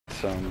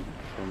some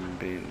from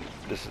being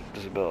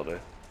disability.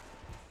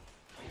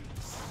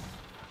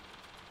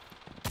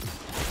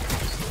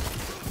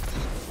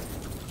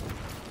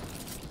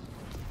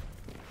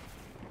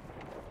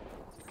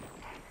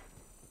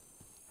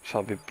 So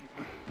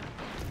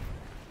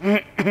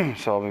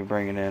I'll be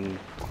bringing in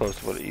close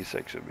to what an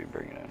E6 would be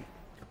bringing in.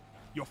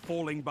 You're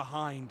falling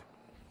behind.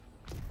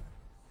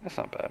 That's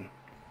not bad.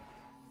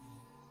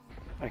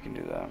 I can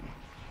do that.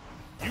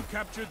 You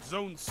captured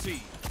Zone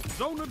C.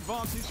 Zone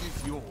advantage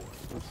is yours.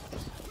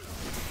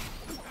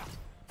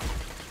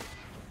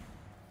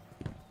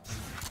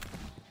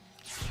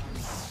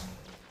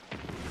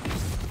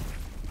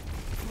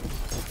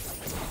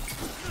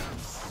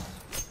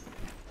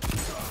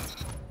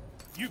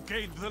 You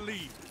gained the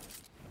lead.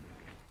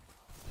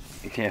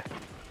 Yeah.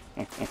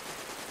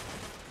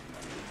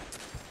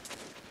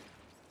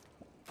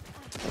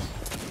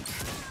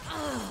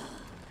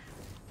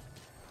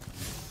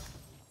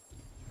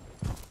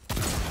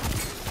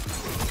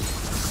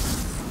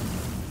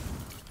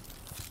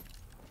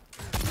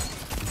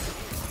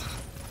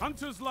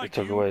 Hunters like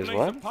took you away his blaze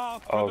what? a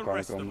path Oh, for the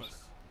rest of Chronicles. us.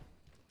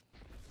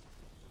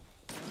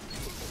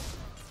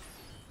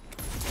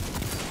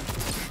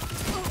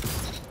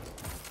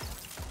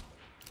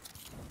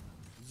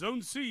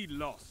 Zone C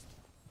lost.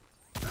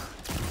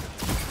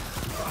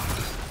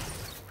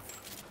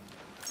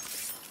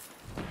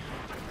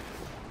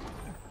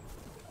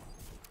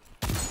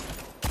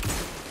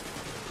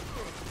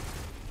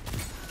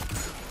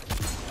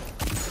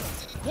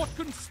 What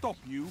can stop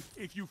you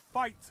if you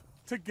fight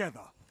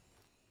together?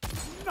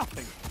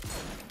 Nothing.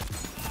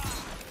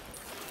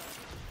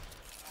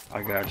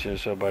 I got you.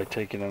 So by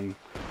taking him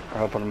or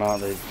helping him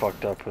out, they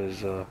fucked up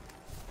his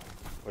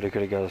what he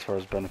could have got as far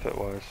as benefit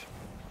wise.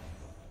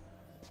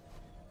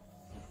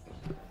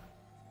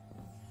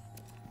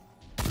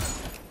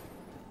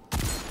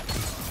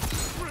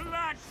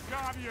 Relax,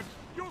 Guardian.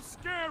 You're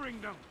scaring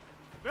them.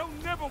 They'll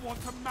never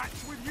want to match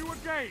with you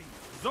again.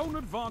 Zone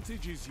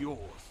advantage is yours.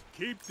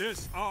 Keep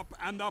this up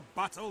and the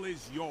battle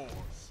is yours.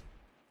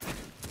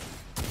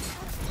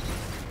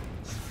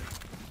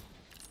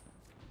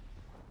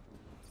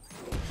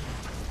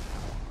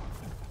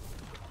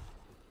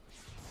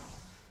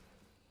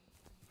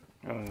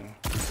 Oh yeah.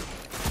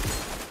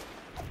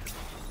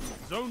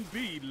 Zone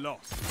B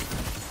lost.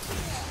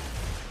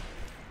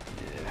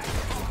 Yeah.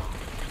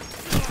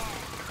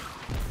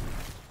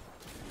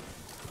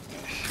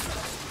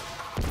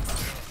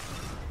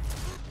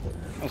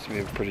 Must be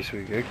a pretty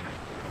sweet gig.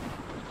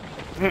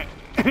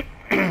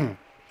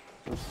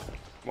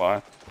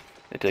 Why?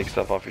 They take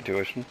stuff off your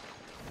tuition.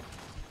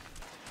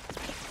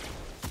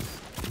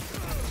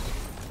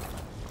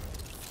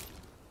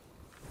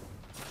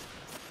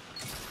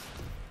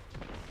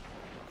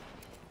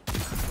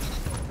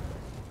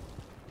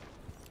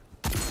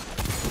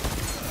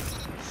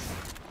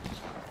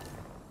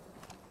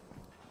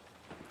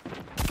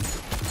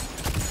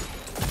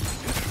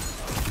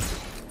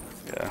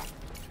 Yeah.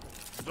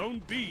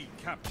 Zone B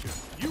captured.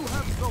 You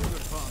have zone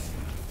advantage.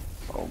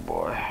 Oh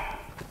boy.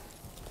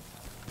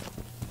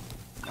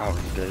 I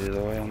was dead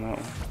either way on that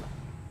one.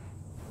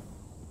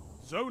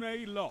 Zone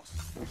A lost.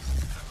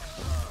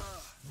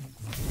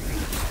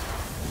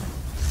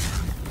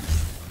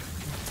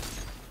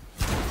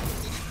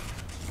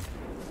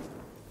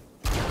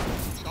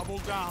 Double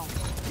down.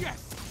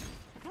 Yes.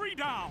 3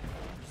 down.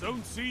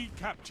 Zone C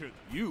captured.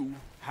 You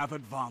have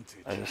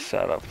advantage. I just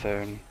sat up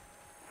there and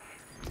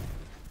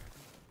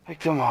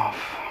picked him off.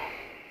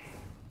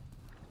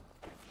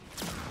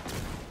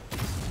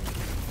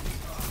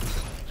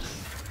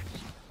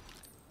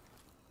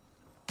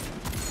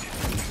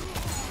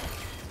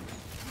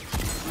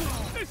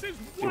 This is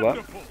You what?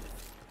 wonderful.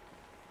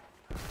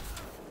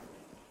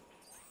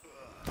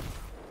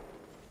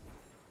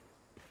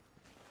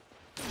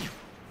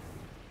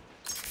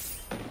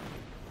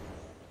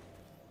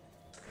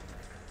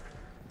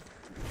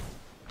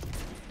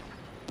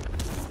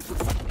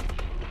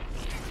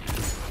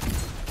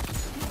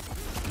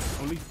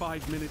 Only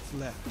 5 minutes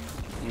left.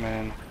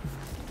 Man.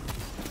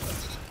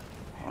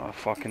 Oh,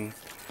 fucking.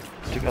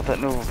 Took out that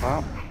Nova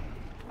Pop.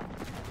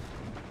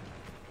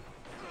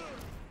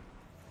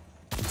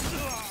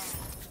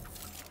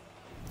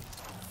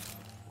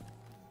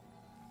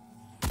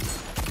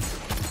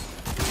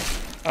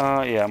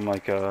 Yeah, I'm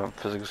like a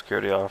physical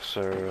security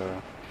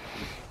officer.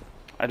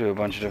 I do a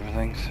bunch of different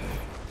things.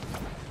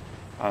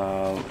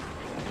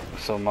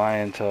 So my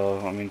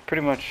intel, I mean,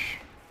 pretty much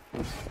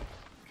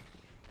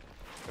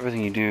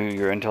everything you do,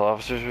 your intel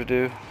officers would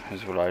do,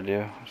 is what I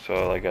do.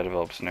 So, like, I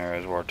develop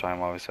scenarios,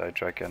 wartime, obviously, I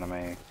track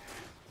enemy,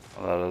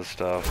 all that other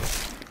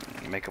stuff,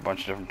 make a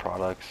bunch of different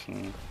products,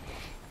 and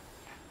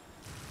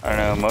I don't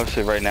know,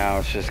 mostly right now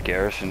it's just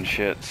garrison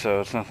shit,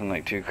 so it's nothing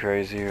like too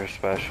crazy or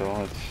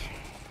special.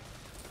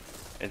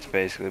 It's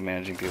basically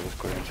managing people's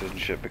clearances and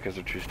shit because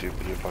they're too stupid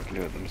to fucking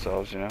do it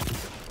themselves, you know?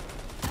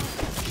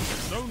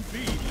 Zone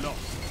B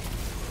lost.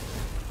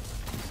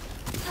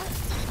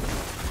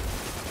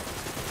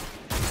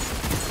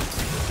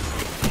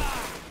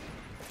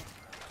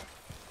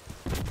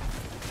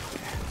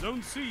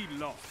 Zone C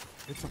lost.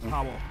 It's a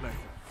power play.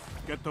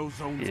 Get those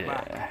zones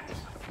back. Yeah.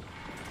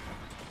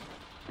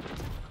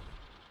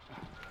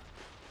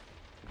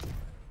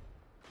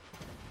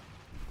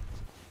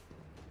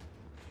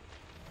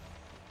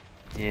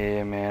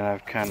 Yeah, man,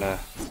 I've kind of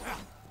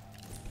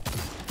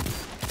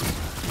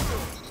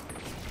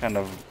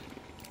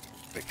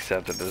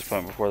accepted this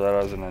point. Before that,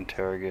 I was an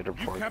interrogator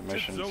You for captured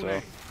mission, Zone so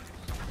A.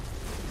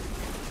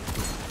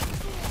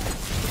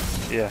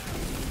 yeah.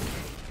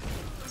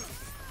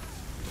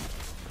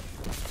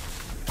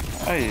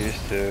 I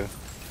used to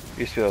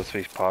be able to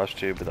speak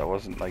Pashto, but that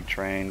wasn't like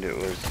trained. It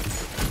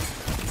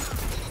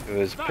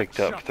was picked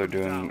up through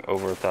doing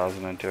over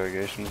 1,000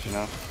 interrogations, you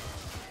know.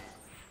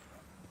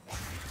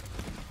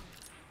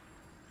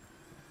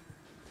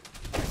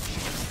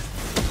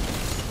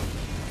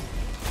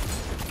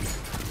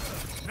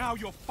 Now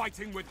you're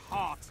fighting with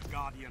heart,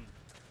 Guardian.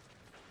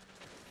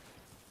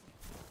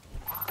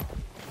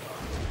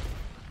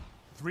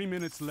 3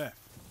 minutes left.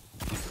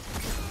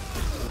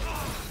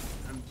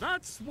 And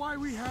that's why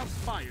we have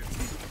fire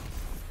team.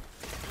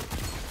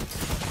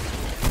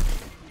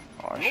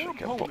 Oh, I should Your have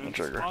kept pulling the opponents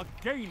trigger. are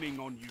gaining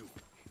on you.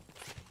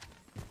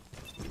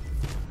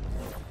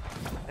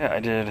 Yeah, I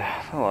did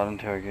a lot of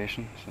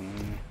interrogations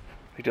and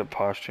picked up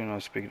Pashto, and I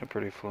was speaking it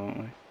pretty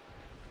fluently.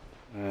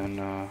 And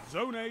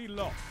Zone A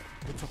lost.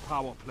 It's a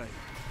power play.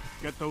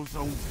 Get those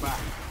zones back.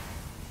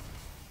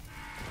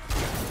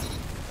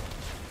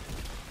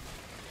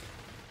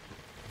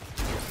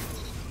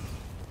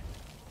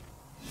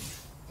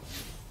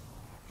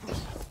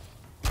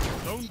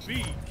 Zone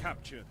B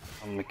captured.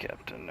 I'm the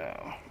captain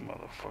now,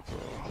 motherfucker.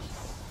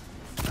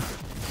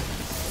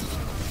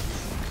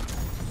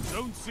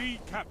 Zone C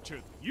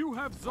captured. You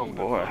have Oh zone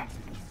boy. advantage.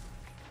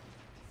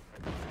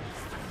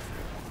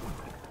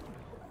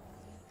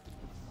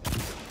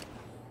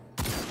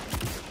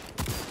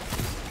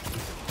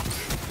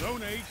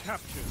 Zone A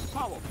captured.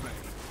 Power play.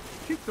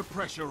 Keep the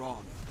pressure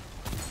on.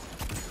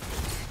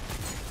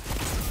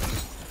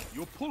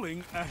 You're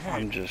pulling ahead.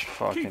 I'm just Keep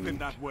fucking it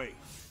that way.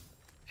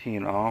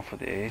 teeing off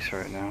with the ace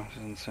right now. It's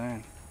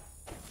insane.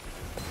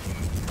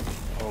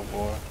 Oh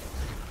boy.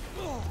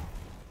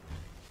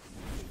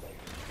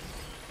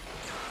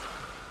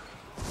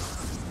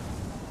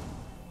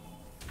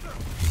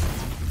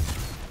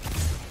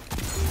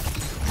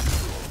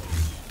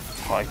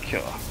 High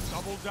killer.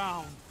 Double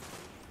down.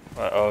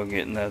 Oh,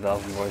 getting that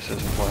 1,000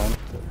 voices and playing.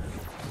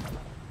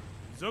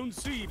 Zone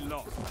C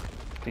lost.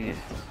 Yeah.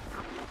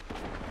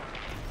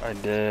 I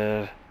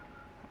did.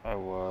 I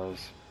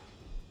was.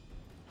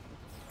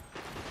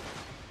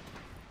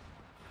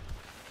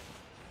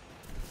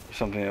 For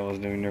something that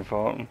wasn't even your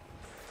fault.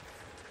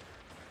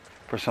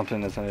 For something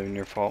that's not even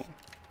your fault.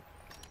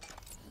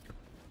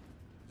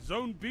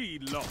 Zone B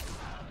lost.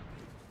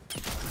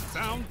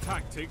 Sound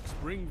tactics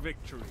bring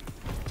victory.